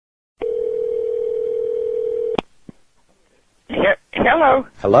Hello?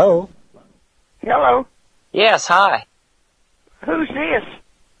 Hello? Hello? Yes, hi. Who's this?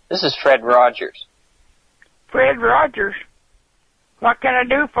 This is Fred Rogers. Fred Rogers? What can I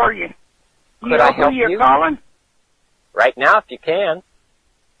do for you? Could I help who you're you? calling? Right now, if you can.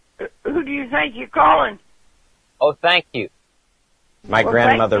 Who do you think you're calling? Oh, thank you. My Well,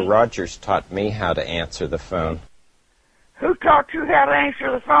 grandmother thank you. Rogers taught me how to answer the phone. Who taught you how to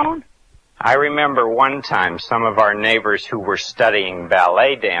answer the phone? I remember one time some of our neighbors who were studying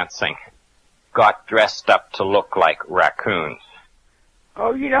ballet dancing got dressed up to look like raccoons.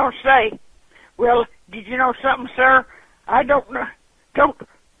 Oh, you don't say. Well, did you know something, sir? I don't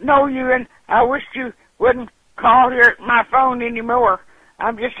know you, and I wish you wouldn't call here at my phone anymore.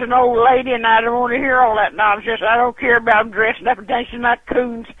 I'm just an old lady, and I don't want to hear all that nonsense. I don't care about them dressing up and dancing like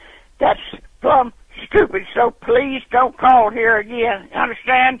coons. That's plumb stupid, so please don't call here again.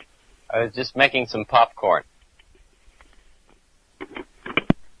 Understand? I was just making some popcorn.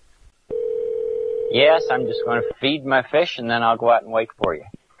 Yes, I'm just going to feed my fish, and then I'll go out and wait for you.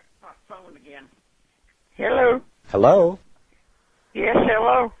 Phone again. Hello? Hello? Yes,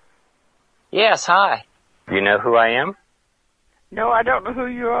 hello? Yes, hi. You know who I am? No, I don't know who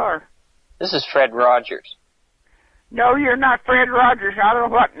you are. This is Fred Rogers. No, you're not Fred Rogers. I don't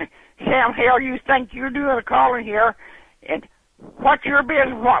know what Sam hell you think you're doing calling here. And what's your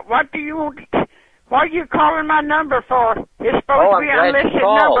business? What do you want? What are you calling my number for? It's supposed to be an I'm glad you unlisted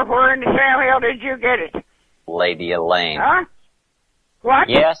called. number. Where in the Sam hell did you get it? Lady Elaine. Huh? What?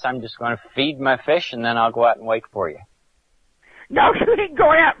 Yes, I'm just going to feed my fish, and then I'll go out and wait for you. No, you ain't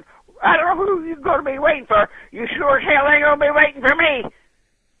going out. I don't know who you're going to be waiting for. You sure as hell ain't going to be waiting for me.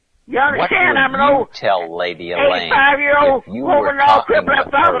 You understand? I'm an What would old you tell Lady Elaine 85-year-old if you were woman, all talking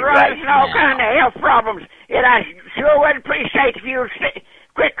crippled up with her arthritis right and all now? kind of health problems. And I sure would appreciate if you would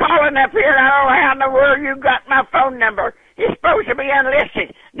quit calling up here. I don't know how in the world you got my phone number. It's supposed to be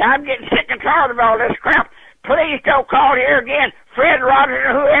unlisted. Now I'm getting sick and tired of all this crap. Please don't call here again. Fred Rogers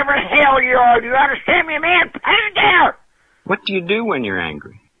or whoever the hell you are. Do you understand me, man? Put it down. What do you do when you're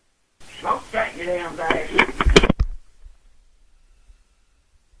angry? Smoke that, you damn guys.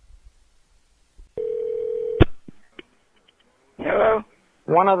 Hello?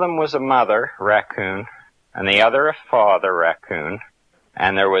 One of them was a mother raccoon, and the other a father raccoon,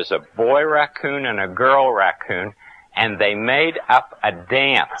 and there was a boy raccoon and a girl raccoon, and they made up a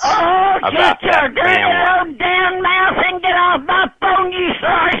dance Oh, about shut your that dirty family. old damn mouth and get off my phone, you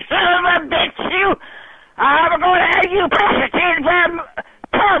sorry son of a bitch, you! I'm going to have you prosecuted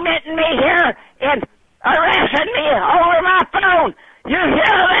for tormenting me here and harassing me over my phone! You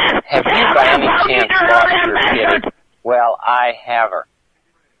hear that? Have you by any chance lost your kitty? Well, I have her.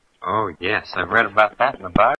 Oh, yes, I've read about that in the Bible.